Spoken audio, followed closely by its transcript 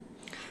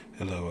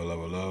Hello,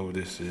 hello, hello.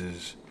 This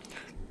is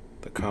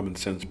the Common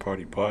Sense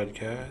Party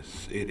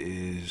podcast. It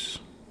is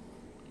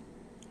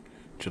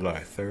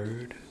July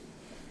 3rd,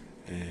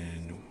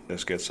 and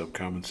let's get some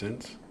common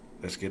sense.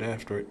 Let's get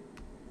after it.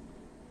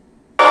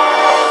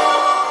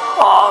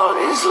 All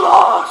is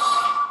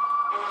lost.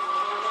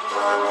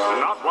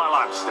 Not while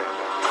I'm standing.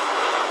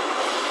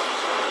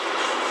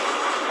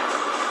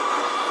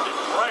 In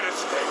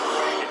brightest day,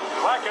 in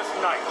blackest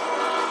night,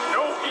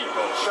 no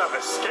evil shall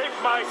escape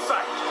my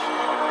sight.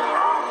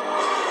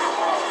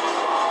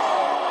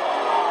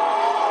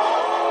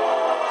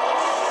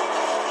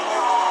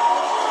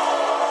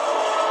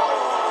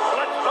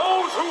 Let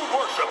those who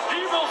worship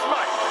evil's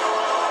might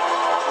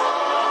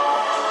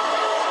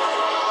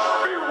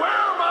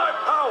beware my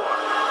power,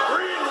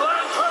 Green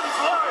Lantern's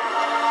light.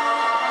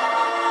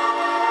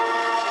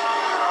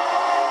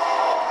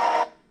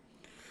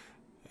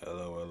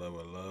 Hello, hello,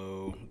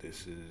 hello.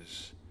 This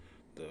is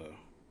the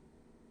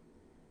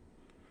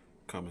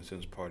Common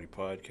Sense Party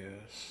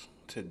podcast.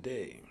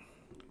 Today,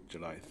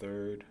 July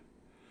 3rd,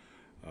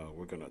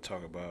 we're going to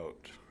talk about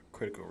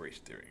critical race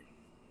theory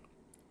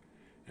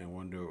and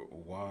wonder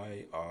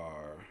why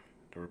are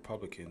the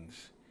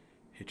Republicans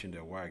hitching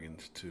their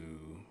wagons to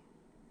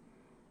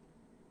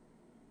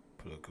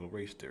political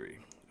race theory.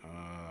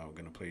 I'm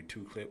going to play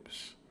two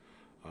clips,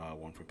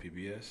 one from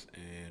PBS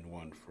and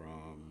one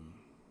from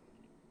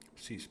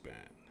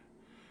C-SPAN.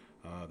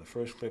 The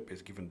first clip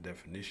is given a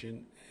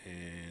definition,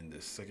 and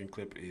the second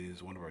clip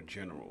is one of our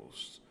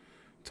generals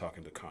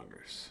talking to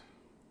Congress.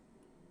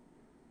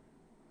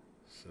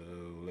 So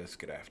let's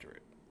get after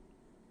it.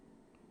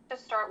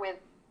 Just start with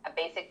a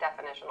basic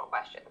definitional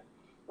question.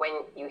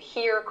 When you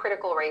hear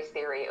critical race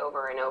theory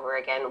over and over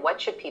again,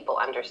 what should people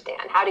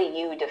understand? How do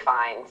you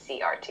define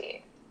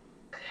CRT?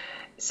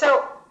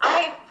 So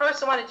I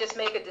first want to just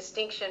make a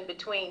distinction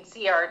between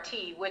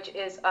CRT, which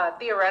is a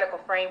theoretical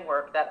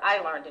framework that I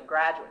learned in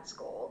graduate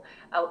school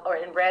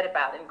and read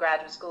about in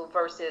graduate school,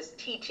 versus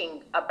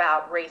teaching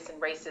about race and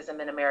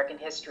racism in American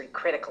history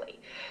critically.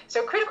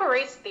 So critical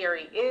race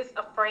theory is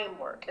a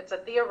framework. It's a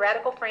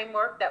theoretical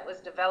framework that was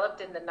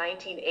developed in the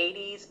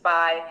 1980s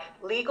by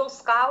legal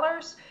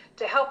scholars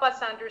to help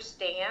us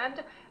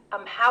understand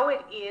how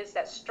it is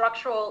that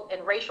structural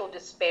and racial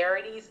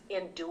disparities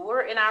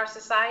endure in our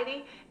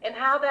society, and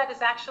how that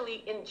is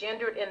actually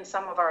engendered in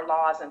some of our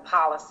laws and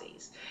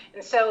policies.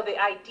 And so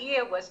the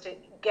idea was to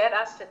get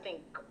us to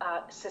think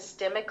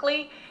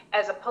systemically,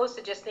 as opposed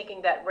to just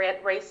thinking that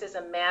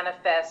racism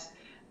manifests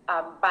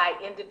by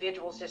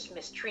individuals just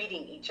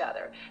mistreating each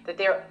other, that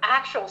there are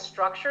actual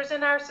structures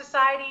in our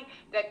society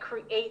that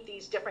create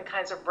these different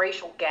kinds of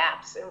racial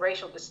gaps and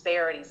racial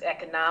disparities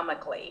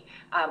economically,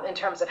 in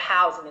terms of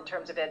housing, in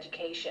terms of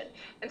education.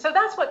 And so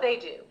that's what they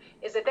do,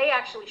 is that they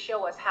actually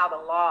show us how the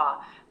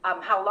law,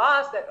 how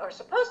laws that are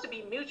supposed to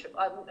be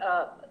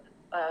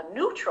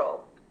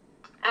neutral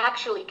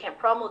actually can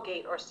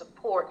promulgate or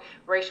support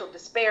racial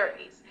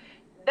disparities.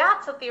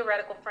 That's a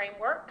theoretical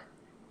framework.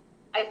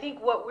 I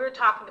think what we're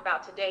talking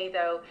about today,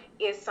 though,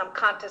 is some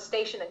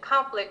contestation and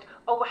conflict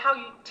over how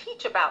you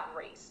teach about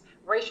race,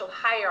 racial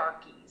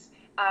hierarchies,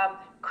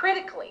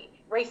 critically,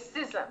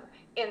 racism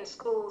in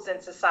schools and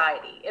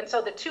society. And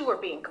so the two are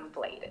being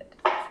conflated.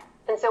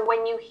 And so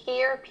when you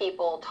hear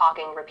people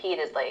talking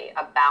repeatedly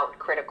about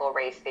critical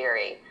race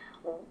theory,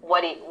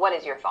 what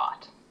is your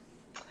thought?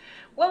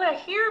 Well, I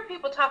hear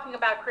people talking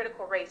about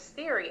critical race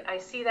theory. I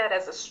see that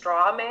as a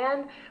straw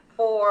man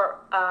for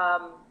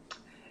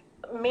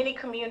many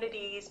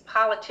communities,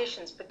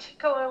 politicians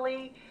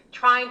particularly,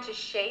 trying to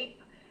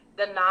shape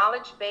the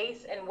knowledge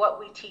base and what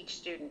we teach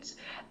students.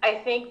 I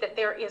think that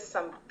there is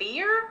some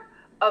fear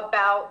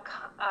about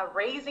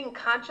raising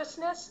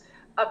consciousness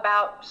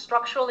about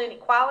structural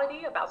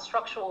inequality, about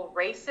structural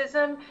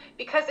racism,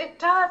 because it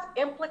does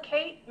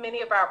implicate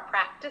many of our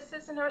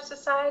practices in our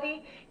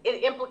society.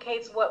 It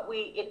indicates what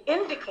we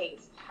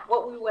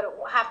would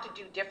have to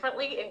do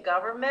differently in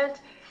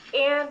government.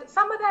 And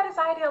some of that is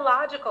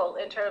ideological,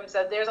 in terms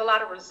of there's a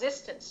lot of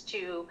resistance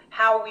to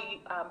how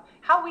we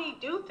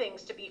do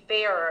things to be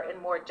fairer and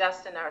more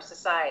just in our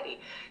society.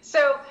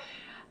 So,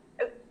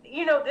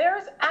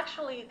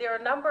 there are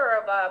a number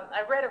of,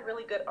 I read a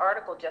really good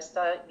article just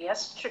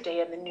yesterday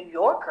in the New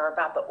Yorker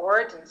about the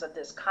origins of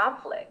this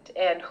conflict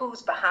and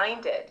who's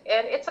behind it.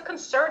 And it's a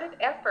concerted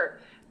effort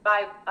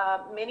by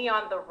many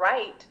on the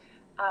right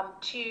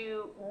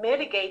to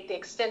mitigate the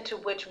extent to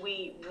which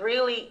we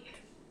really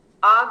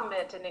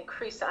augment and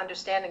increase the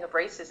understanding of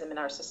racism in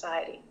our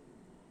society.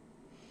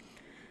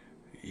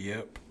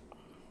 Yep.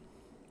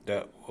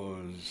 That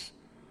was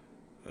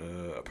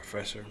a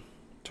professor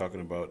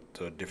talking about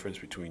the difference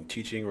between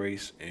teaching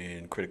race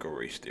and critical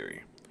race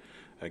theory.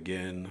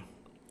 Again,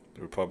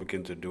 the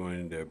Republicans are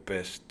doing their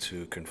best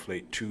to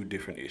conflate two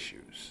different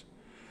issues.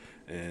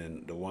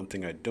 And the one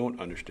thing I don't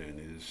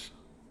understand is,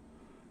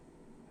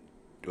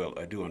 well,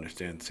 I do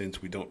understand,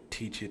 since we don't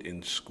teach it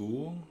in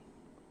school,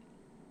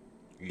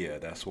 yeah,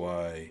 that's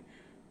why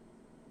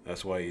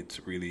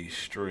it's really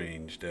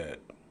strange that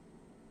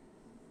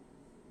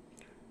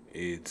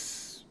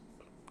it's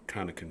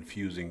kind of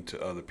confusing to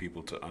other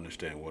people to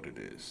understand what it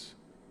is.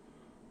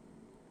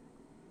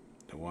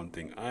 The one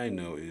thing I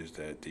know is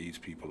that these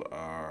people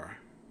are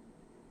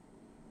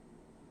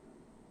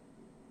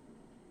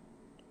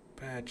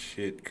bad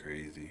shit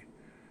crazy,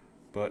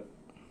 but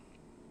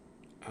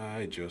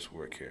I just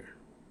work here.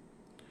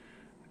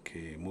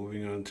 Okay,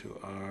 moving on to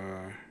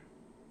our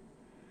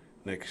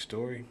next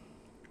story.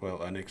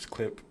 Well, our next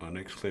clip. Our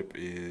next clip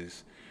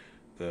is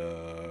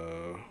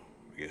the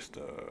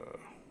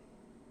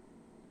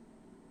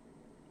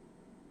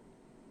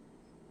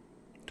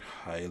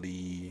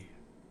highly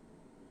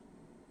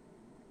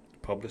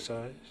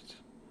publicized,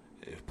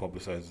 if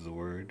publicized is a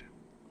word.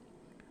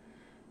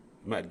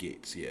 Matt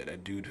Gaetz, yeah,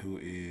 that dude who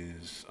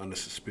is under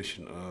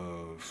suspicion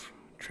of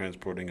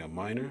transporting a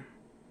minor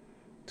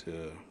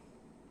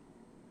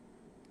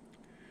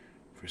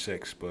for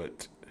sex,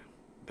 but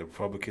the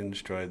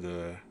Republicans tried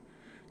to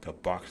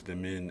box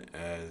them in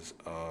as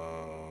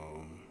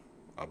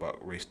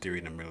about race theory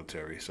in the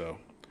military. So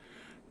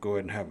go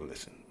ahead and have a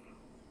listen.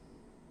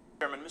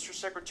 Chairman, Mr.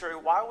 Secretary,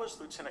 why was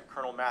Lieutenant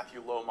Colonel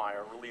Matthew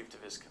Lohmeyer relieved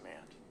of his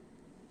command?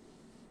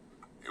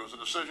 It was a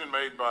decision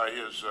made by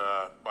his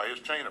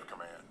chain of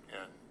command,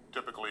 and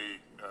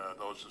typically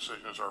those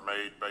decisions are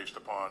made based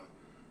upon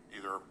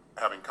either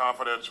having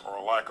confidence or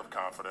a lack of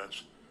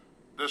confidence.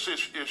 This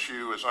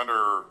issue is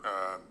under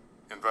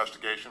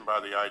investigation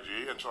by the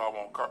IG, and so I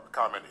won't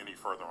comment any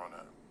further on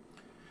that.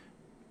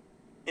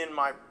 In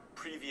my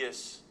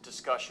previous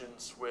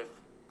discussions with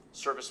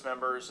service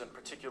members and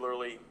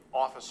particularly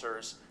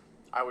officers,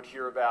 I would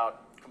hear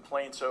about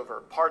complaints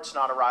over parts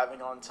not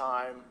arriving on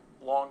time,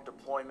 long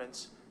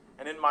deployments,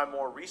 and in my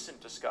more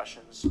recent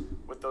discussions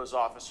with those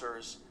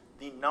officers,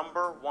 the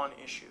number one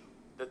issue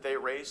that they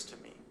raised to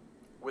me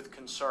with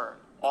concern,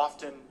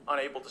 often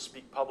unable to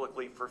speak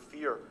publicly for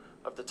fear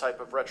of the type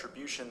of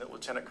retribution that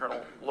Lieutenant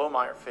Colonel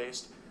Lohmeyer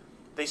faced,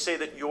 they say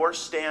that your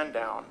stand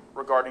down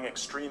regarding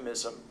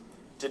extremism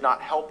did not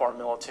help our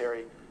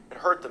military, it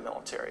hurt the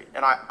military.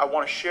 And I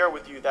want to share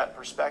with you that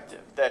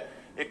perspective, that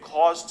it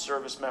caused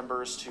service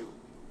members to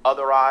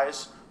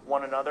otherize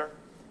one another,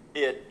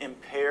 it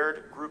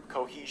impaired group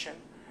cohesion,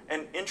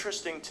 and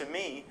interesting to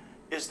me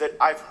is that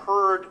I've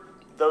heard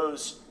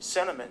those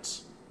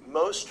sentiments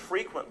most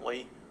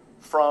frequently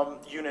from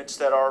units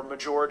that are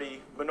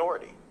majority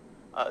minority.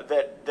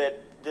 That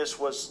this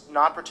was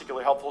not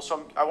particularly helpful.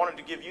 So I wanted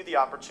to give you the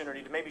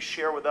opportunity to maybe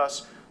share with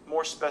us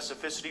more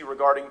specificity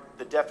regarding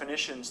the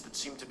definitions that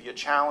seem to be a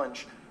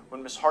challenge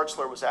when Ms.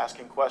 Hartzler was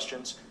asking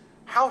questions.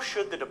 How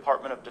should the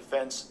Department of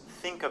Defense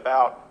think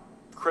about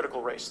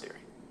critical race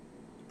theory?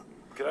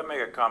 Could I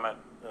make a comment,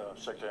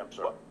 Secretary? I'm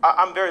sorry. Well,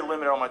 I'm very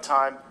limited on my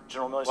time,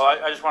 General Milley. Well,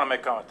 I just want to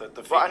make a comment that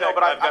the feedback. Well, I know,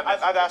 but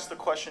I've asked the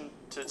question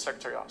to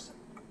Secretary Austin.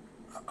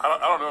 I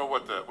don't know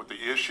what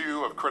the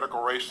issue of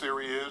critical race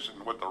theory is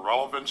and what the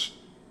relevance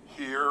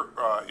here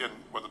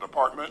with the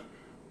department.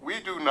 We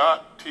do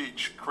not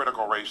teach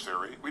critical race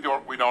theory. We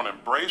don't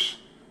embrace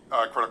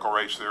critical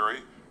race theory,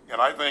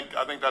 and I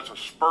think that's a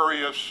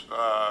spurious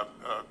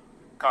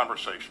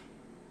conversation.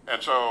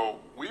 And so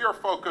we are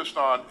focused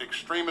on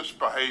extremist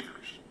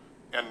behaviors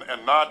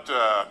and not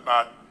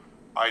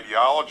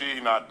ideology,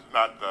 not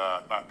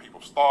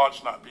people's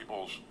thoughts, not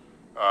people's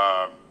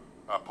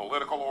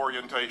political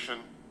orientation.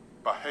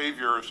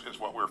 Behaviors is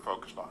what we're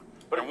focused on.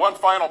 And one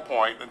final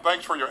point, and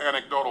thanks for your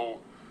anecdotal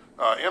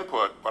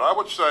input, but I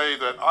would say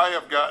that I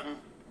have gotten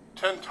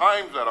 10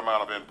 times that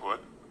amount of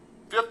input,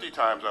 50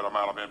 times that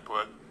amount of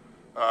input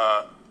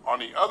on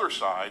the other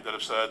side that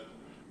have said,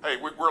 hey,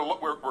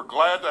 we're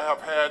glad to have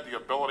had the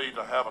ability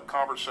to have a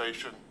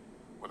conversation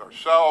with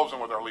ourselves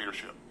and with our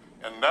leadership.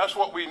 And that's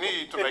what we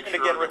need to make sure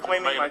again, that we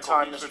reclaiming my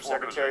time, Mr. cohesive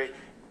Secretary, organization.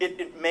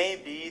 it may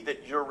be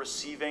that you're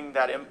receiving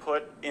that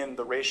input in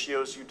the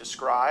ratios you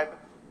describe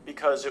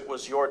because it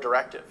was your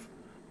directive.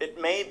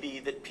 It may be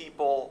that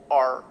people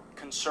are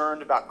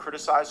concerned about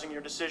criticizing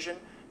your decision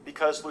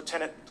because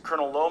Lieutenant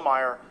Colonel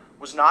Lohmeyer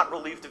was not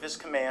relieved of his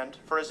command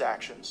for his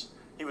actions.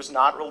 He was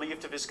not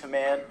relieved of his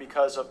command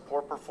because of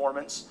poor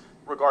performance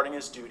regarding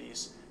his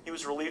duties. He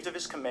was relieved of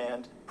his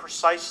command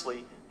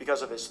precisely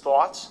because of his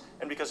thoughts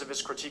and because of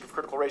his critique of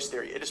critical race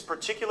theory. It is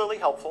particularly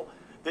helpful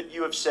that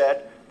you have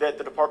said that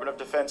the Department of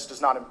Defense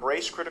does not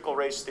embrace critical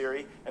race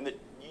theory and that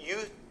you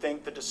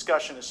think the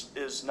discussion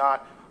is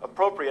not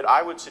appropriate.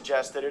 I would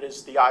suggest that it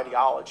is the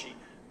ideology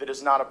that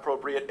is not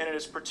appropriate, and it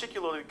is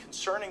particularly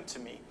concerning to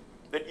me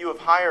that you have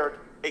hired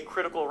a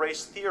critical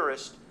race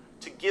theorist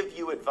to give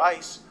you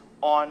advice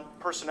on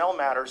personnel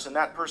matters, and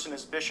that person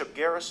is Bishop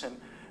Garrison.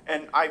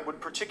 And I would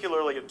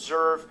particularly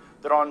observe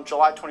that on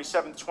July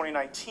 27,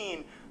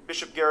 2019,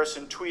 Bishop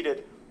Garrison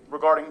tweeted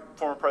regarding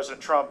former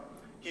President Trump,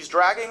 he's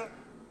dragging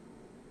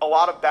a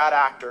lot of bad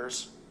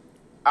actors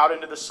out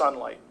into the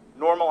sunlight,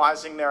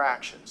 normalizing their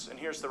actions. And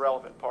here's the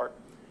relevant part.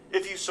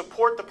 If you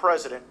support the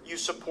president, you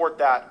support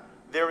that.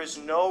 There is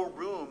no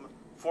room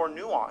for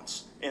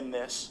nuance in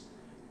this.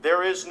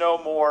 There is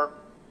no more,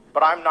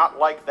 but I'm not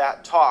like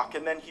that talk.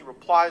 And then he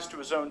replies to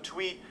his own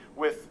tweet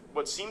with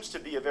what seems to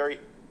be a very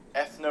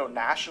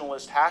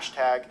ethno-nationalist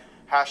hashtag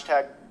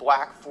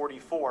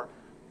Black44.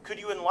 Could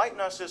you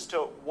enlighten us as to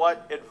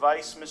what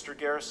advice Mr.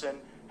 Garrison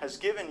has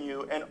given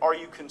you, and are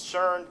you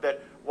concerned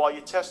that while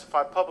you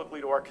testify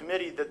publicly to our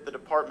committee that the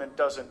department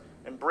doesn't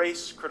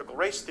embrace critical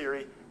race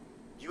theory,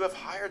 you have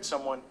hired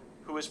someone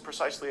who is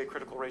precisely a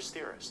critical race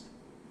theorist?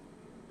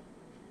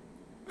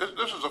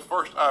 This is the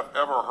first I've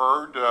ever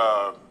heard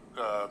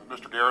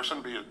Mr.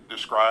 Garrison be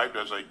described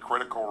as a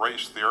critical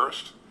race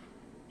theorist.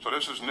 So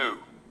this is new.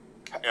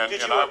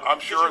 I'm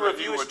sure did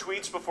you review his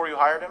tweets before you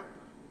hired him,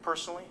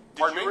 personally?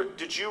 Pardon me?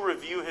 Did you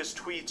review his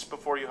tweets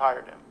before you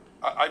hired him?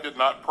 I did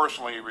not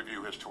personally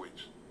review his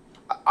tweets.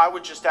 I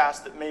would just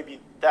ask that maybe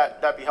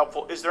that'd be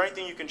helpful. Is there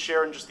anything you can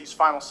share in just these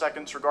final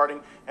seconds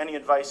regarding any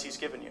advice he's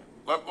given you?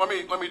 Let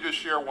me just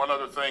share one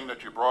other thing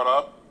that you brought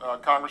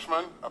up,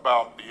 Congressman,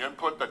 about the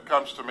input that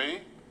comes to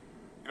me.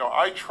 You know,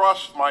 I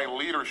trust my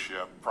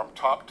leadership from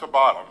top to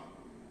bottom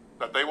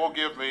that they will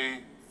give me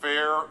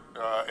fair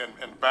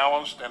and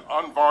balanced and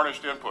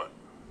unvarnished input.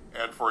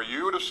 And for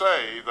you to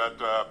say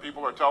that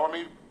people are telling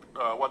me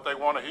what they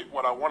want to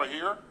what I want to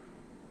hear,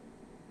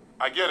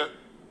 I get it,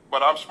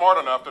 but I'm smart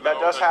enough to know that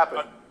does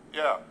happen.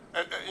 Yeah,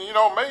 and you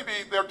know, maybe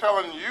they're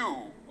telling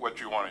you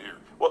what you want to hear.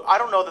 Well, I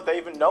don't know that they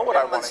even know what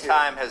I want to hear.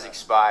 Time has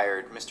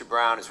expired. Mr.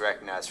 Brown is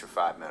recognized for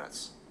 5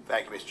 minutes.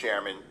 Thank you, Mr.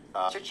 Chairman.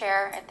 Mr.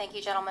 Chair, and thank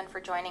you, gentlemen, for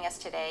joining us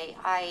today.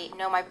 I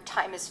know my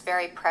time is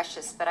very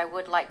precious, but I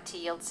would like to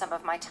yield some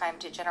of my time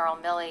to General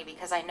Milley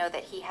because I know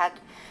that he had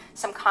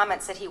some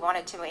comments that he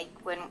wanted to make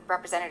when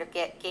Representative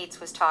Gates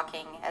was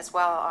talking, as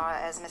well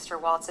as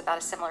Mr. Waltz, about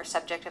a similar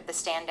subject of the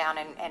stand down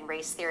and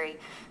race theory.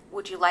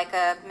 Would you like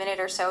a minute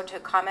or so to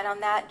comment on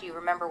that? Do you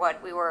remember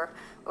what your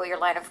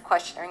line of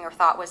questioning or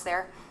thought was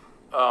there?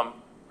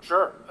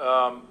 Sure.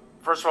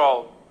 First of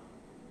all,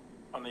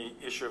 on the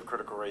issue of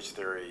critical race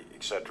theory,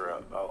 et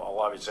cetera, I'll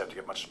obviously have to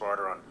get much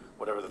smarter on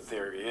whatever the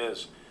theory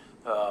is.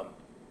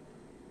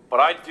 But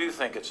I do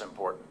think it's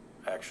important,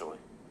 actually,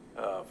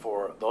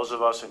 for those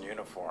of us in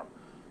uniform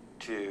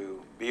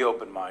to be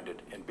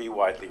open-minded and be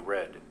widely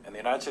read. And the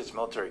United States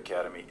Military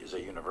Academy is a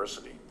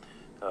university.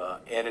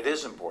 And it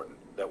is important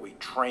that we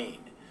train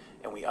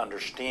and we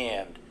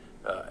understand.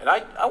 And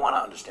I want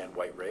to understand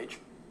white rage,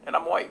 and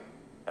I'm white,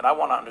 and I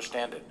want to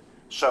understand it.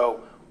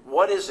 So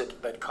what is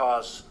it that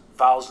caused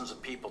thousands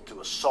of people to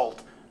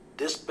assault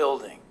this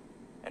building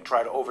and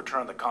try to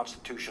overturn the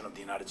Constitution of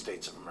the United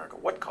States of America?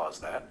 What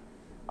caused that?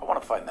 I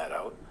want to find that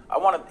out. I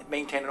want to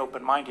maintain an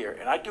open mind here,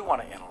 and I do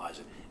want to analyze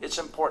it. It's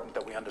important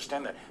that we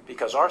understand that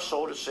because our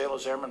soldiers,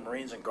 sailors, airmen,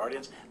 Marines, and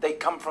Guardians, they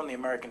come from the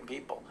American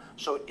people.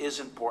 So it is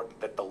important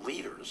that the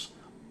leaders,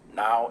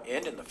 now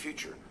and in the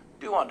future,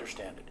 do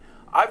understand it.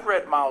 I've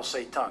read Mao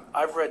Zedong.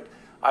 I've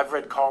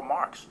read Karl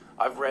Marx.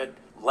 I've read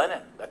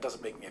Lenin. That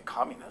doesn't make me a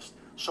communist.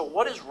 So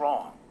what is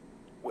wrong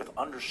with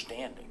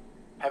understanding,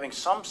 having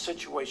some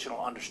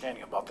situational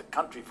understanding about the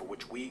country for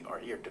which we are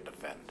here to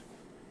defend?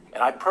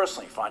 And I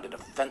personally find it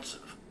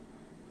offensive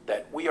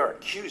that we are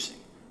accusing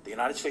the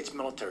United States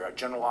military, our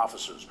general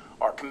officers,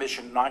 our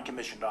commissioned,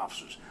 non-commissioned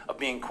officers, of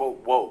being,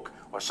 quote, woke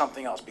or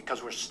something else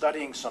because we're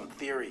studying some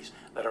theories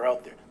that are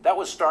out there. That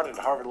was started at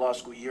Harvard Law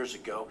School years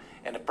ago,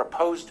 and it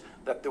proposed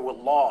that there were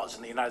laws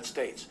in the United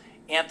States,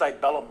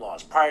 antebellum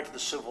laws prior to the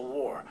Civil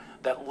War,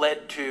 that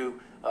led to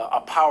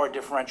a power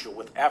differential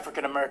with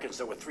African Americans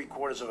that were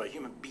 3/4 of a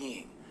human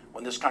being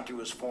when this country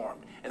was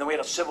formed. And then we had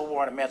a Civil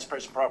War and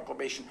Emancipation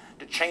Proclamation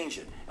to change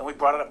it. And we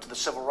brought it up to the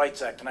Civil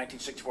Rights Act in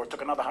 1964. It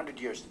took another 100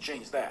 years to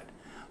change that.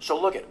 So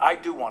look, I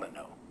do want to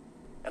know.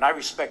 And I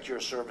respect your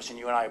service, and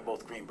you and I are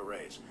both Green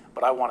Berets.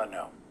 But I want to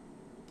know.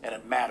 And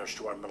it matters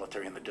to our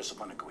military and the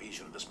discipline and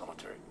cohesion of this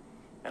military.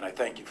 And I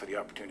thank you for the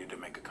opportunity to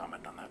make a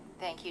comment on that.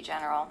 Thank you,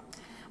 General.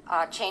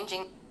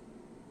 Changing.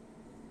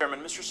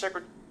 Chairman, Mr.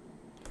 Secretary.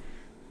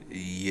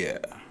 Yeah.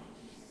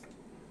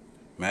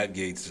 Matt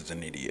Gaetz is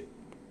an idiot.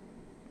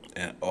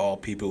 And all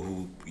people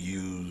who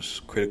use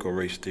critical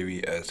race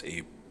theory as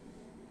a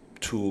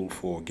tool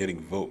for getting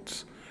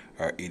votes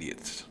are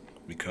idiots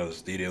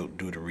because they don't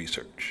do the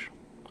research.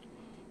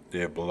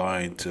 They're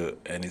blind to,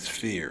 and it's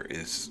fear.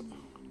 It's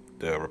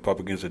the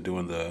Republicans are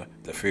doing the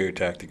fear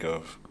tactic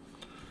of,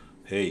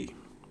 hey,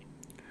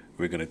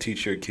 we're going to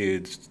teach your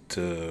kids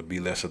to be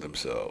less of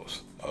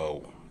themselves.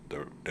 Oh,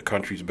 the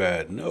country's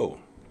bad. No.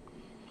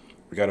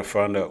 We got to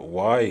find out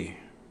why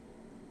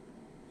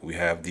we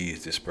have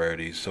these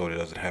disparities so it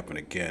doesn't happen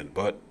again.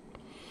 But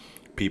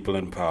people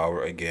in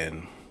power,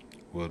 again,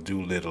 will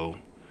do little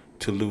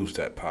to lose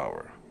that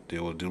power. They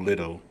will do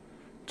little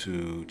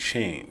to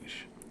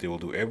change. They will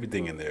do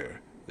everything in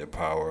their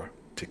power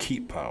to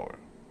keep power.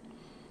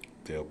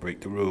 They'll break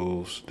the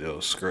rules.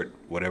 They'll skirt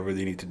whatever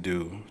they need to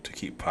do to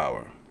keep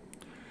power.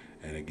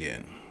 And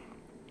again,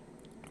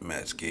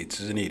 Matt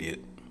Gaetz is an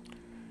idiot,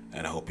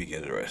 and I hope he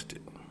gets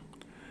arrested.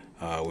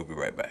 We'll be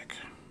right back.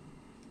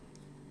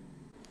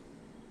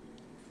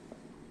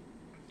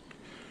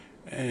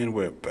 And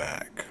we're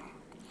back.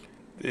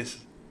 This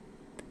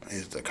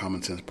is the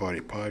Common Sense Party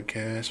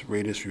podcast.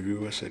 Rate us,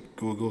 review us at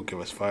Google. Give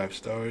us 5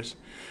 stars.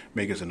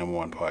 Make us the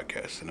 #1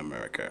 podcast in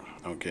America.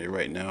 Okay,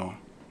 right now,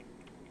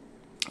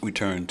 we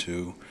turn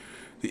to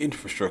the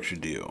infrastructure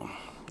deal.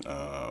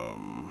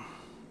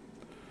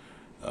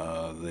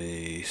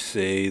 They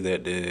say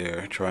that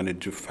they're trying to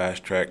do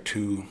fast track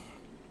two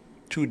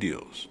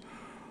deals,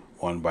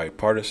 one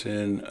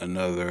bipartisan,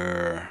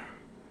 another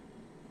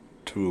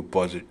through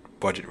budget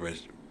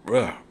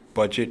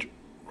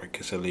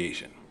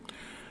reconciliation.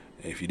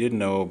 If you didn't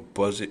know,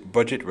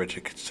 budget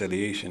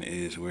reconciliation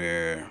is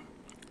where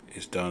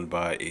it's done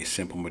by a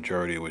simple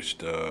majority, which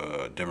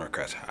the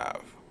Democrats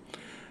have.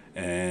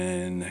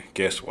 And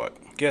guess what?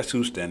 Guess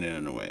who's standing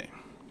in the way?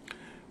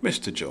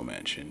 Mr. Joe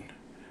Manchin,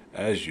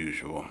 as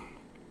usual.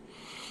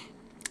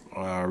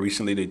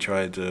 Recently, they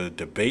tried to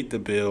debate the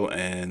bill,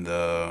 and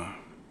the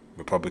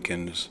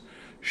Republicans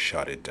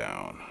shot it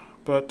down.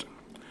 But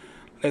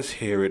let's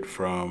hear it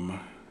from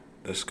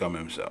the scum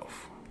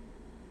himself.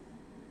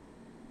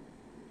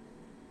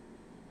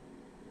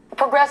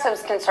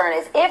 Progressives' concern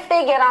is if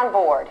they get on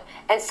board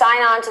and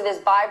sign on to this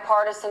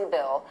bipartisan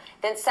bill,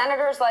 then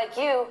senators like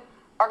you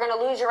are going to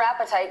lose your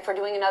appetite for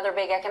doing another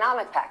big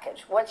economic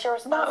package. What's your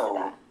response to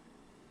that?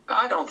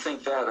 I don't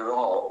think that at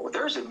all.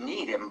 There's a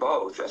need in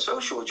both. The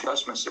social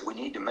adjustments that we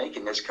need to make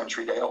in this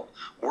country to help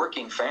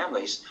working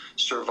families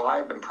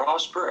survive and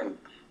prosper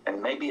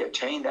and maybe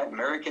attain that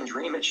American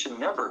dream. It should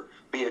never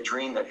be a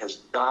dream that has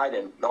died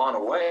and gone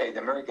away.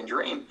 The American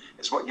dream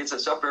is what gets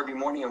us up every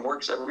morning and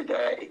works every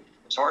day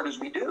as hard as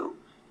we do.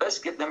 Let's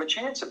give them a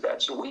chance at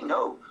that. So we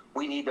know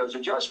we need those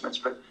adjustments.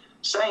 But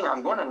saying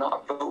I'm going to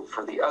not vote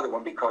for the other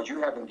one because you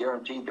haven't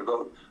guaranteed to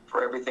vote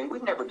for everything,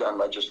 we've never done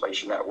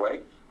legislation that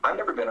way. I've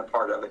never been a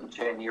part of it in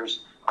 10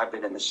 years I've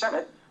been in the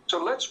Senate.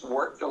 So let's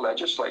work the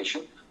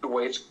legislation the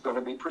way it's going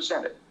to be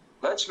presented.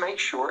 Let's make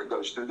sure it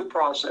goes through the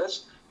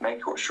process,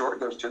 make sure it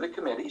goes to the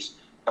committees,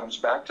 comes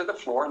back to the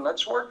floor, and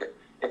let's work it.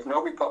 If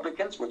no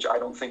Republicans, which I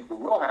don't think we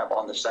will have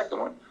on the second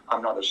one,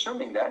 I'm not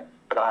assuming that,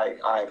 but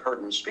I've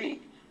heard them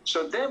speak.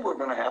 So then we're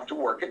going to have to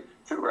work it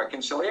through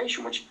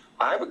reconciliation, which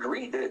I've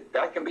agreed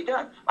that can be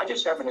done. I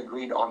just haven't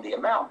agreed on the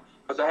amount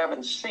because I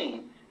haven't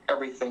seen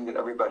everything that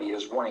everybody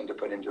is wanting to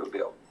put into a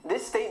bill.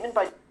 This statement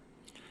by...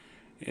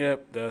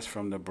 Yep, that's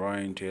from the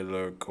Brian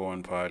Taylor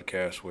Cohen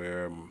podcast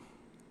where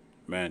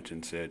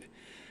Manchin said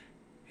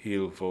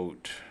he'll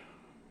vote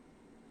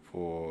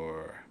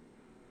for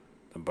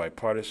the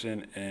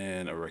bipartisan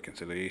and a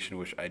reconciliation,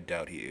 which I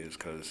doubt he is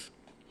because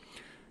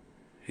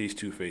he's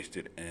two-faced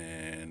it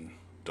and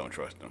don't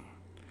trust him.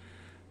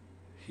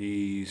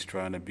 He's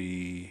trying to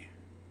be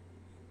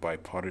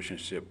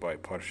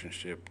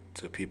bipartisanship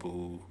to people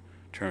who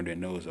turn their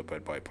nose up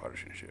at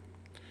bipartisanship.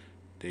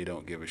 They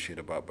don't give a shit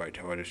about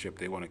bipartisanship.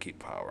 They want to keep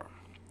power.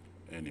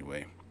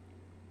 Anyway,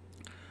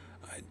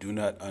 I do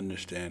not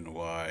understand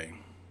why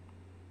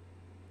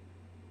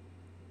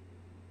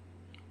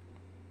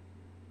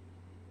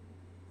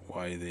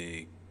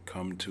they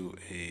come to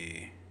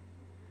a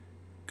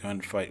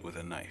gunfight with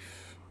a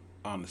knife.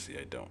 Honestly,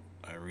 I don't.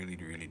 I really,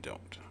 really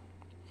don't.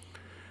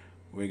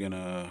 We're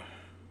gonna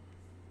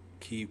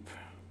keep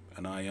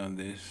an eye on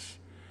this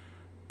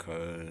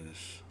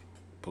because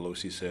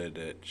Pelosi said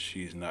that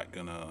she's not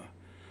gonna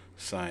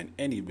sign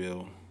any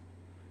bill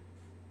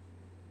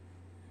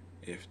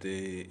if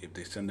they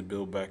send the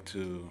bill back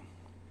to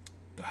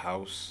the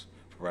House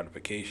for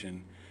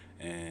ratification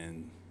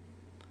and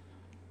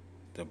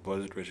the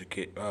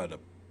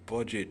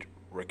budget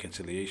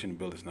reconciliation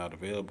bill is not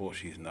available.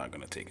 She's not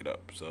gonna take it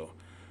up. So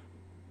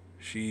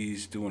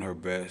she's doing her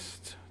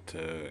best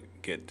to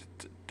get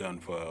done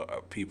for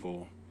our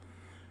people,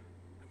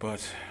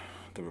 but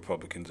the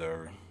Republicans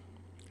are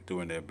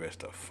doing their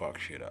best to fuck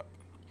shit up.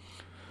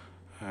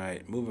 All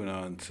right, moving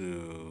on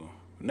to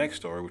the next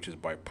story, which is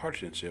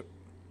bipartisanship.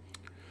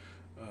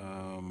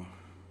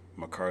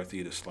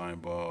 McCarthy, the slime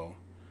ball,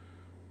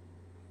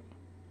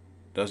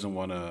 doesn't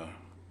want to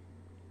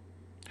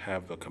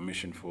have a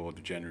commission for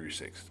the January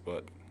 6th,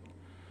 but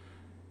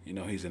you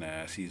know he's an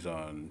ass. He's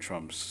on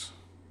Trump's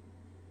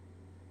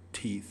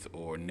teeth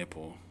or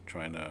nipple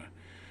trying to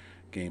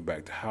gain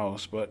back the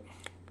House, but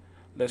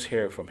let's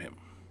hear it from him.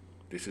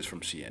 This is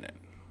from CNN.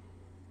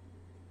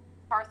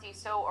 McCarthy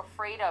so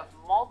afraid of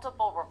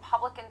multiple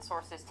Republican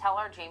sources tell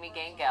our Jamie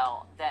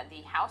Gangel that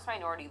the House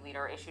Minority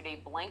Leader issued a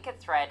blanket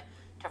threat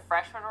to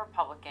freshman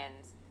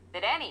Republicans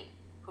that any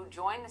who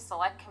join the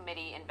Select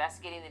Committee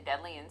investigating the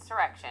deadly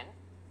insurrection,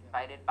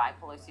 invited by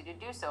Pelosi to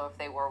do so if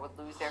they were, would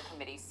lose their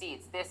committee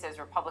seats. This as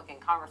Republican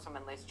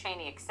Congresswoman Liz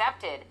Cheney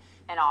accepted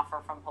an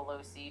offer from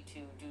Pelosi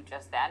to do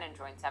just that and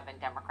join 7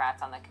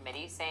 Democrats on the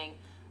committee, saying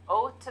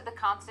oath to the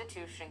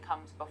Constitution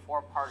comes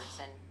before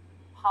partisan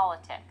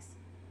politics.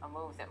 A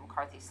move that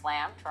McCarthy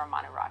slammed to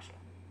Ramana Raji.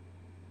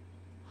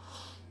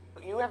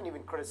 You haven't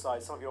even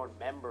criticized some of your own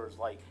members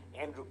like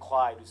Andrew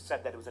Clyde, who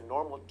said that it was a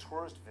normal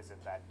tourist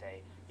visit that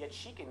day, yet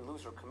she can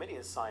lose her committee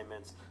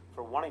assignments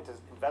for wanting to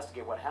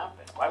investigate what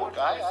happened. Why would you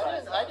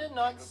criticize I did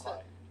not say.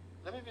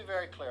 Let me be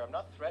very clear. I'm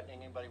not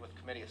threatening anybody with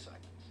committee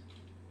assignments.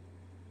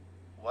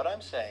 What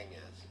I'm saying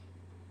is,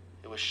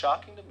 it was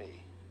shocking to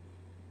me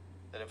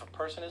that if a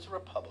person is a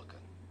Republican,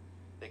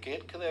 they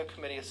get their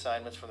committee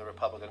assignments from the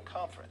Republican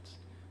conference.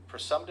 For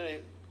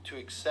somebody to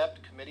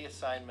accept committee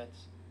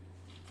assignments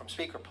from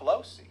Speaker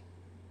Pelosi,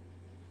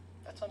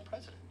 that's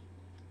unprecedented.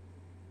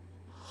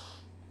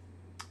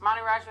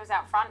 Manu Raju is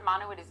out front.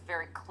 Manu, it is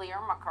very clear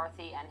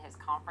McCarthy and his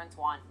conference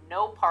want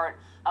no part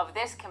of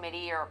this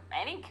committee or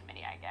any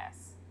committee, I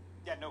guess.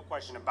 Yeah, no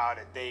question about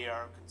it. They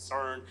are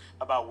concerned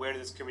about where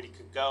this committee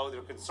could go.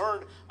 They're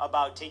concerned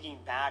about taking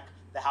back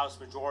the House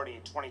majority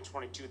in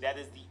 2022. That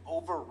is the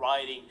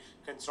overriding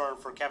concern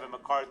for Kevin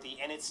McCarthy.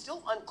 And it's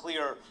still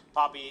unclear,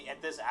 Poppy,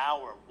 at this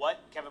hour, what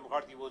Kevin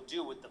McCarthy will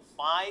do with the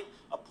 5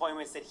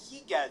 appointments that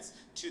he gets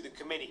to the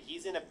committee.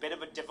 He's in a bit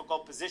of a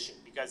difficult position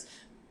because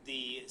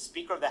the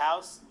Speaker of the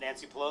House,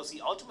 Nancy Pelosi,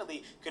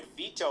 ultimately could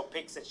veto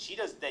picks that she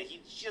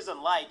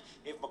doesn't like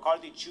if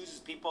McCarthy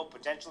chooses people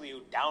potentially who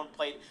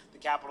downplayed the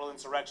Capitol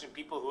insurrection,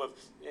 people who have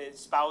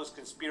espoused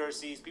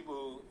conspiracies, people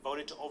who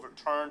voted to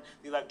overturn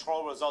the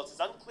electoral results.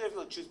 It's unclear if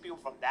he'll choose people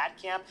from that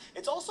camp.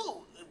 It's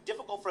also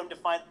difficult for him to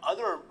find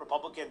other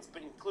Republicans,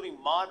 but including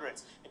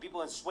moderates and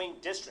people in swing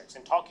districts.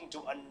 And talking to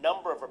a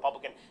number of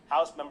Republican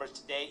House members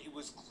today, it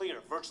was clear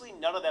virtually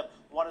none of them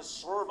want to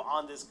serve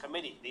on this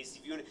committee. They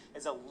view it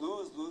as a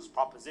lose-lose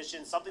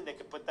proposition, something that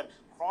could put them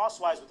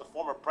crosswise with the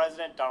former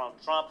president, Donald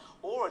Trump,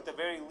 or at the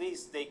very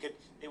least, they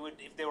would,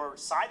 if they were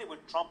sided with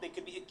Trump, they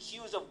could be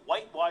accused of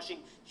whitewashing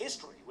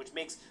history, which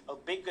makes a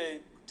big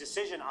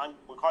decision on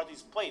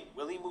McCarthy's plate.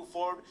 Will he move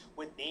forward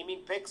with naming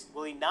picks?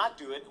 Will he not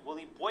do it? Will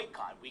he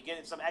boycott? We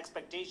get some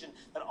expectation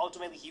that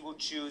ultimately he will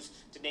choose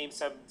to name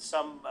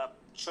some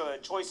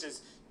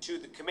choices to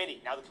the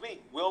committee. Now, the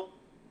committee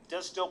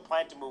does still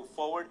plan to move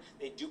forward.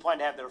 They do plan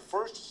to have their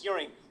first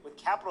hearing with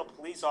Capitol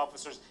Police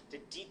officers to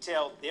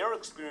detail their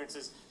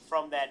experiences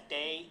from that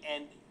day,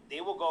 and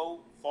they will go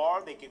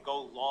far, they could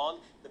go long.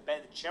 The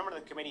chairman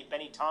of the committee,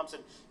 Benny Thompson,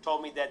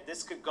 told me that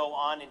this could go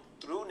on and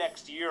through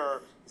next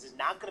year. This is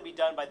not going to be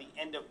done by the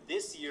end of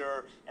this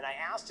year. And I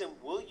asked him,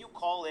 will you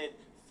call in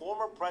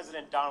former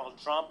President Donald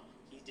Trump?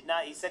 He did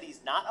not. He said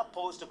he's not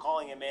opposed to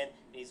calling him in.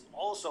 And he's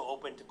also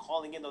open to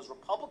calling in those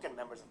Republican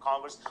members of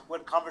Congress who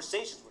had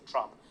conversations with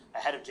Trump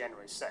ahead of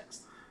January 6th.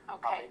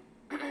 Okay.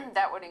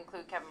 That would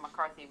include Kevin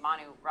McCarthy.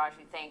 Manu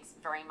Raju, thanks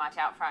very much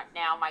out front.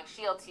 Now, Mike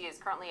Shields, he is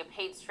currently a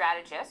paid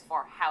strategist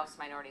for House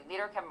Minority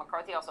Leader Kevin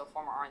McCarthy, also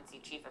former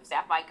RNC Chief of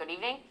Staff. Mike, good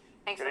evening.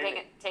 Thanks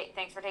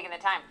for taking the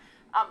time.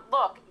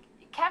 Look,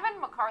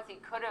 Kevin McCarthy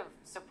could have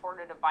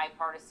supported a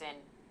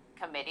bipartisan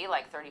committee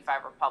like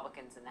 35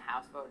 Republicans in the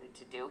House voted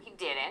to do. He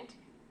didn't,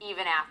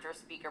 even after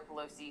Speaker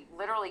Pelosi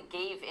literally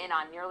gave in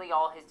on nearly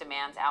all his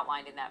demands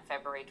outlined in that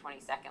February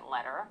 22nd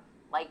letter,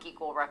 like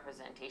equal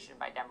representation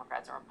by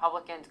Democrats and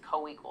Republicans,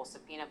 co-equal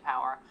subpoena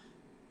power.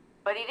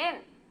 But he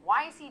didn't.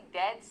 Why is he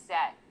dead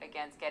set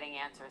against getting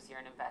answers here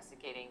and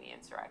investigating the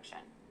insurrection?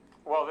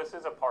 Well, this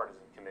is a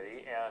partisan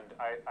committee, and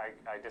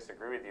I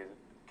disagree with you.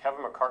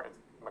 Kevin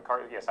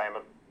McCarthy, yes, I am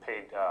a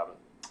paid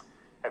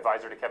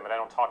advisor to Kevin, but I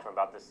don't talk to him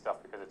about this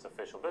stuff because it's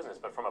official business.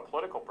 But from a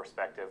political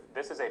perspective,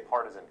 this is a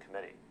partisan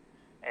committee.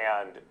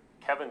 And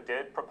Kevin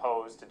did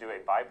propose to do a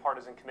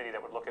bipartisan committee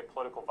that would look at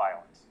political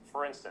violence.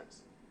 For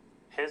instance,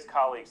 his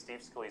colleague Steve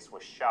Scalise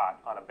was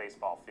shot on a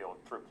baseball field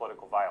through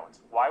political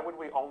violence. Why would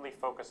we only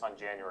focus on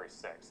January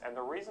 6th? And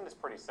the reason is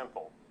pretty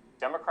simple.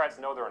 Democrats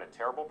know they're in a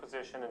terrible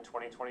position in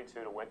 2022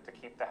 to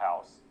keep the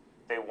House.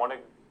 They want to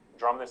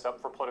drum this up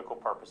for political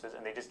purposes,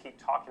 and they just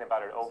keep talking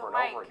about it over and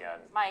over again.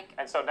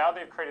 And so now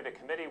they've created a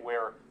committee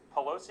where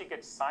Pelosi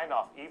gets sign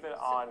off even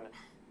on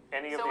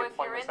any of the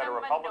appointments that a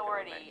Republican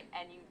would make. So if you're in the minority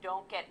and you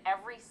don't get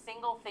every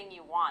single thing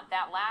you want,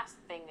 that last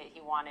thing that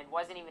he wanted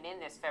wasn't even in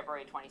this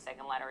February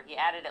 22nd letter. He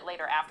added it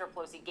later after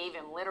Pelosi gave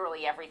him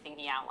literally everything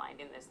he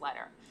outlined in this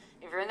letter.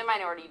 If you're in the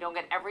minority, you don't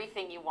get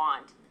everything you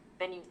want,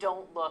 then you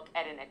don't look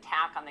at an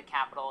attack on the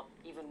Capitol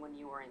even when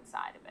you were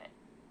inside of it.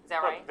 Is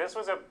that right? This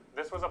was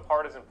a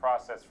partisan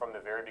process from the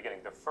very beginning.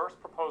 The first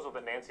proposal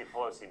that Nancy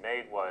Pelosi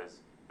made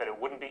was that it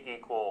wouldn't be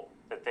equal,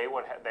 that they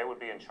would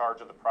be in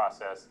charge of the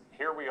process.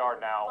 Here we are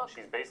now.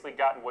 She's basically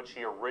gotten what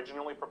she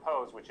originally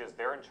proposed, which is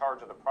they're in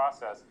charge of the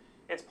process.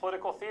 It's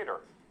political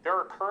theater. There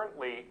are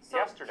currently,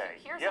 yesterday,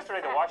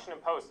 the Washington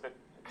Post that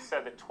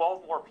said that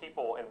 12 more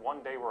people in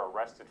one day were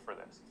arrested for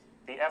this.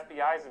 The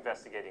FBI is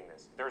investigating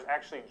this. There's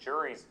actually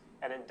juries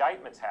and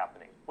indictments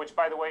happening, which,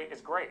 by the way, is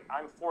great.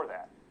 I'm for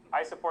that.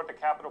 I support the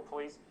Capitol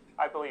Police.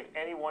 I believe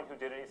anyone who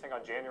did anything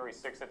on January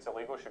 6th that's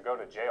illegal should go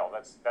to jail.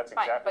 That's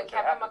exactly what But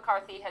Kevin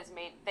McCarthy has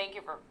made, thank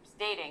you for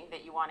stating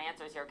that you want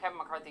answers here. Kevin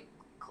McCarthy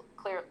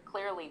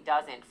clearly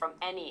doesn't from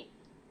any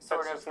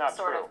sort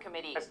of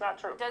committee. It's not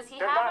true. Does he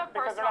have a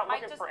personal,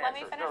 Mike, just let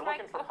me finish. They're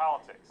looking for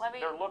politics.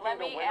 They're looking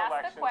to win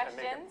elections and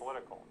make it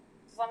political.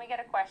 Just let me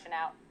get a question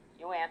out.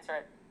 You answer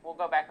it. We'll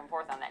go back and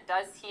forth on that.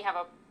 Does he have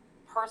a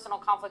personal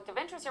conflict of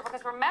interest here?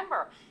 Because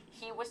remember,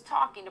 he was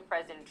talking to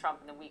President Trump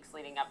in the weeks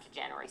leading up to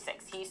January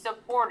 6th. He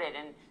supported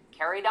and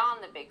carried on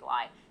the big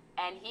lie.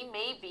 And he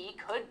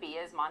could be,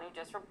 as Manu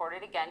just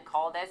reported again,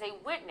 called as a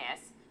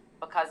witness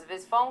because of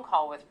his phone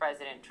call with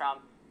President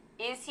Trump.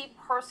 Is he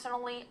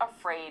personally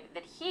afraid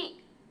that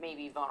he may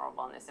be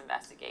vulnerable in this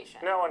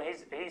investigation? No, and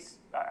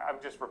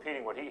I'm just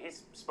repeating what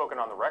he's spoken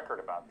on the record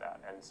about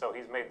that. And so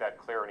he's made that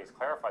clear and he's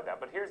clarified that.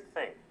 But here's the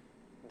thing.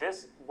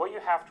 What you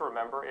have to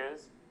remember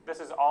is This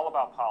is all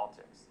about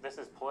politics. This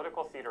is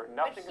political theater.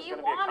 Nothing is going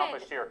to be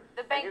accomplished here.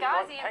 The And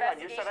Benghazi hang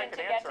on, you said I investigation could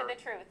to get answer. to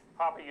the truth.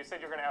 Papa, you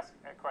said you're going to ask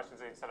questions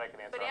that you said I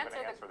could answer. But I'm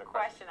answer going to answer the the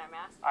question I'm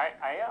asking.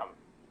 I am.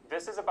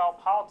 This is about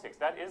politics.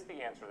 That is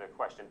the answer to the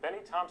question.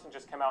 Benny Thompson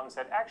just came out and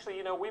said,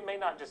 actually, we may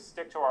not just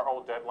stick to our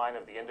old deadline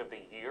of the end of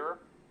the year.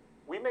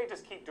 We may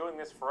just keep doing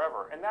this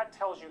forever. And that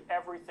tells you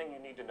everything you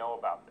need to know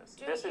about this.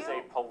 This is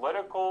a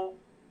political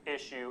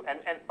issue. And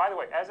by the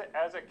way, as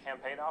a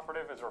campaign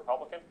operative, as a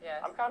Republican,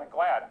 I'm kind of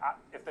glad.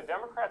 If the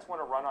Democrats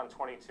want to run on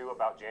 22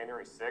 about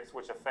January 6th,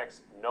 which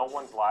affects no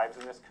one's lives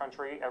in this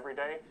country every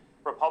day,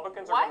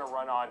 Republicans are going to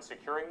run on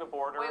securing the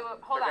border. Wait,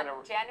 hold on.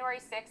 January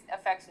 6th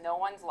affects no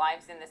one's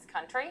lives in this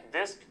country?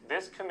 This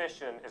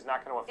commission is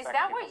not going to affect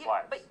people's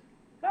lives. But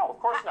no, of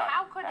course not.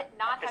 How could it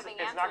not having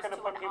it's not going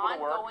answers to put to an people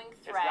to work. ongoing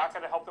threat? It's not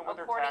going to help them with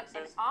their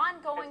taxes. An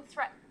ongoing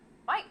threat.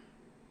 Mike,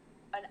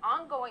 an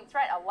ongoing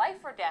threat, a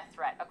life or death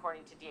threat,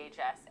 according to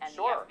DHS and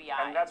the FBI.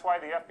 And that's why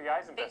the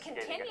FBI is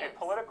investigating it. continues. And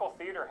political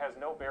theater has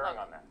no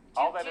bearing on that.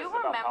 Do you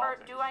remember,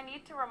 do I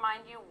need to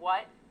remind you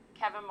what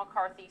Kevin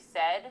McCarthy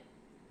said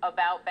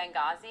about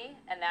Benghazi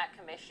and that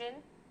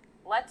commission?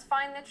 Let's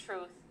find the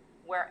truth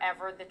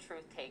wherever the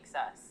truth takes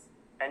us.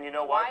 And you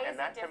know what? Why is In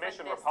that it different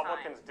commission, this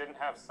Republicans didn't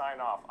have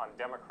sign-off on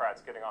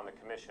Democrats getting on the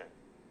commission.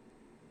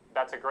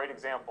 That's a great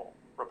example.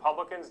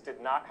 Republicans did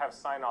not have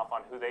sign-off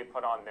on who they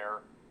put on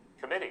their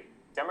committee.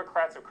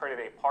 Democrats have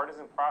created a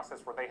partisan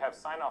process where they have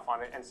sign-off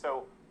on it, and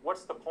so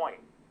what's the point?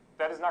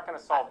 That is not going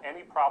to solve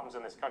any problems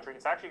in this country.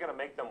 It's actually going to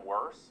make them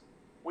worse.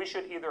 We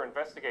should either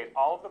investigate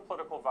all of the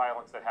political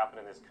violence that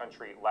happened in this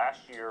country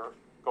last year,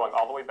 going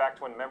all the way back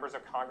to when members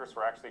of Congress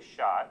were actually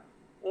shot,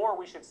 or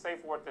we should say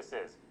for what this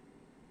is.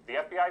 The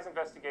FBI is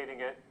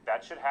investigating it.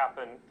 That should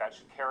happen. That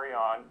should carry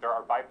on. There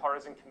are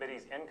bipartisan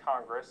committees in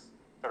Congress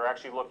that are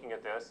actually looking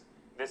at this.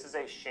 This is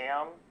a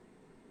sham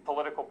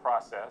political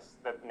process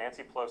that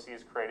Nancy Pelosi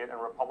has created,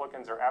 and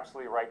Republicans are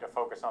absolutely right to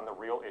focus on the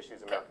real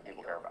issues American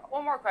people care about.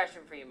 One more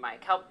question for you,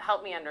 Mike.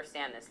 Help me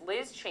understand this.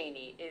 Liz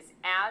Cheney is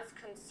as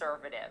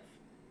conservative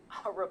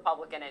a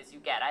Republican as you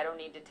get. I don't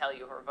need to tell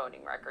you her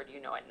voting record.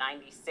 You know it,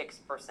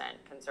 96%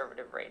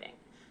 conservative rating.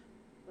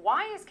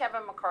 Why is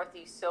Kevin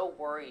McCarthy so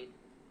worried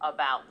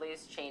about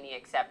Liz Cheney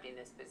accepting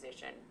this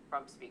position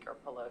from Speaker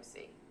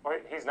Pelosi? Well,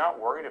 he's not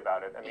worried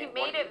about it. I mean, he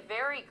made it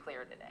very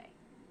clear today.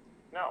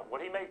 No,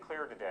 what he made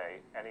clear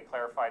today, and he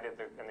clarified it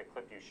in the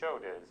clip you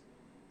showed, is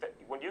that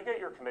when you get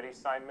your committee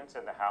assignments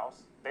in the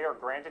House, they are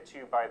granted to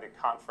you by the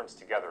conference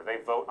together. They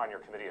vote on your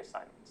committee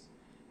assignments.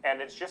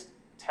 And it's just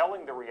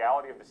telling the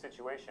reality of the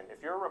situation.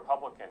 If you're a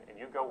Republican and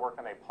you go work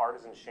on a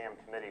partisan sham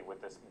committee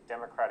with this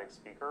Democratic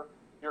speaker,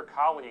 your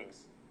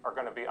colleagues are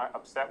going to be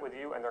upset with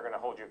you, and they're going to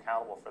hold you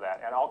accountable for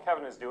that. And all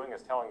Kevin is doing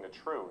is telling the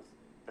truth,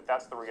 that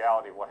that's the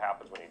reality of what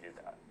happens when you do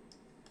that.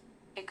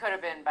 It could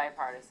have been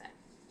bipartisan.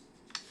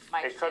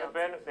 It could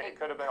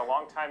have been a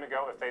long time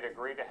ago if they'd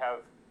agreed to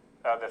have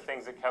the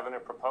things that Kevin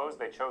had proposed.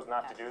 They chose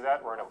not to do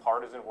that. We're in a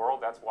partisan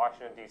world. That's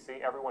Washington, D.C.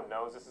 Everyone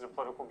knows this is a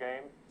political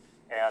game.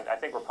 And I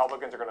think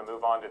Republicans are going to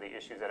move on to the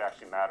issues that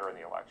actually matter in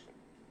the election.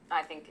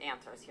 I think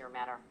answers here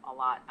matter a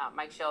lot.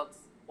 Mike Schultz,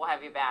 we'll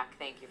have you back.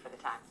 Thank you for the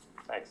time.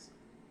 Thanks.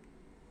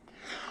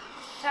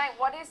 Tonight,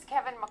 what is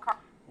Kevin McCarthy?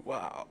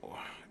 Wow.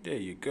 There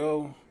you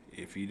go.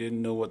 If you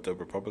didn't know what the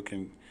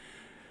Republican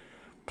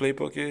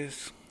playbook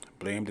is,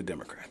 blame the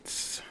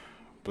Democrats.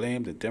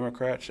 Blame the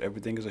Democrats.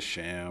 Everything is a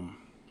sham.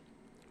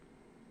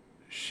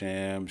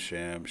 Sham,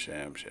 sham,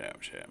 sham, sham,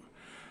 sham.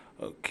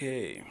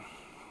 Okay.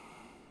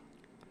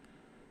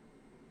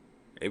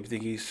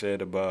 Everything he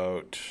said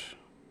about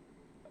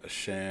a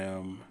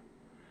sham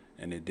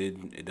and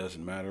it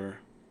doesn't matter.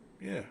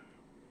 Yeah.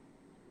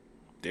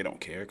 They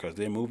don't care because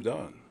they moved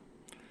on.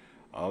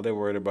 All they're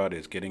worried about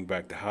is getting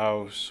back the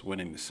House,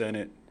 winning the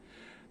Senate.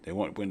 They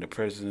won't win the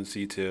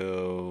presidency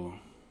till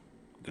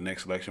the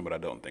next election, but I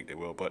don't think they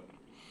will. But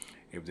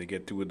if they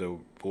get through with the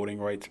voting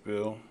rights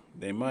bill,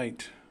 they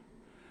might.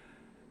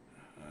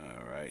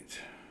 All right.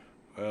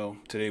 Well,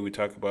 today we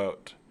talk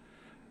about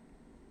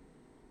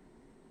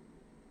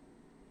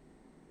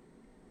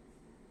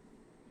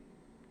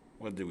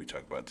what did we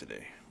talk about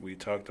today? We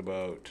talked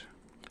about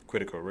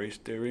critical race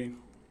theory.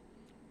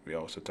 We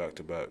also talked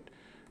about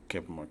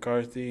Kevin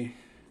McCarthy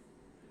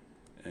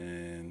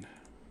and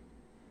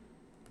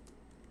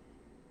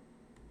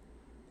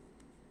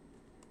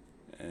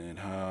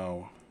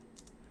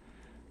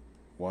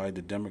why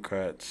the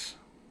Democrats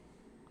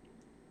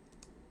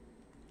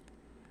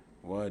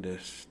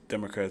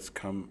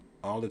come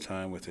all the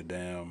time with a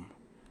damn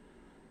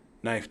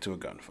knife to a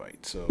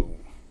gunfight. So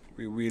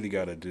we really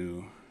got to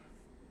do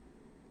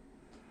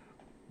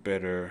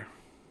better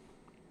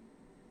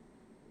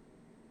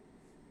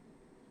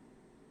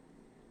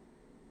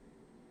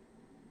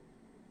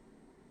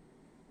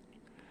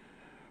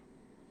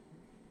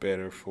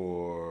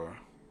for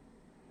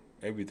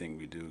everything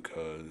we do,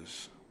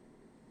 because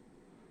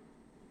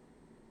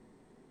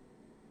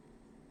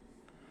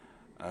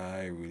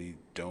I really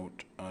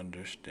don't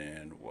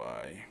understand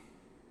why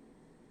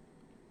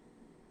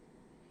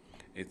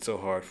it's so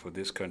hard for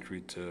this country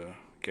to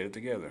get it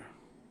together.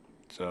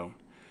 So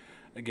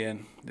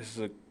Again, this is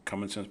a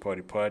Common Sense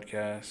Party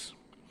podcast.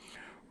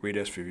 Rate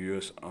us, review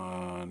us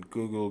on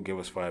Google, give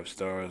us 5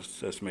 stars.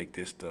 Let's make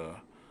this the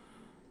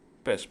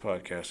best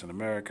podcast in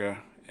America,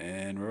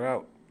 and we're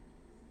out.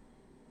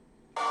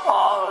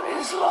 All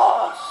is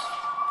lost.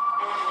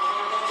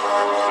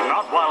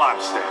 Not while I'm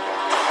standing.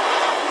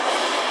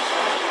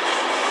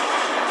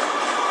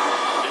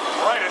 In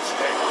brightest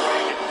day,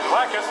 in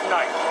blackest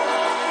night,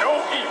 no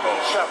evil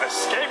shall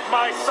escape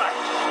my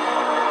sight.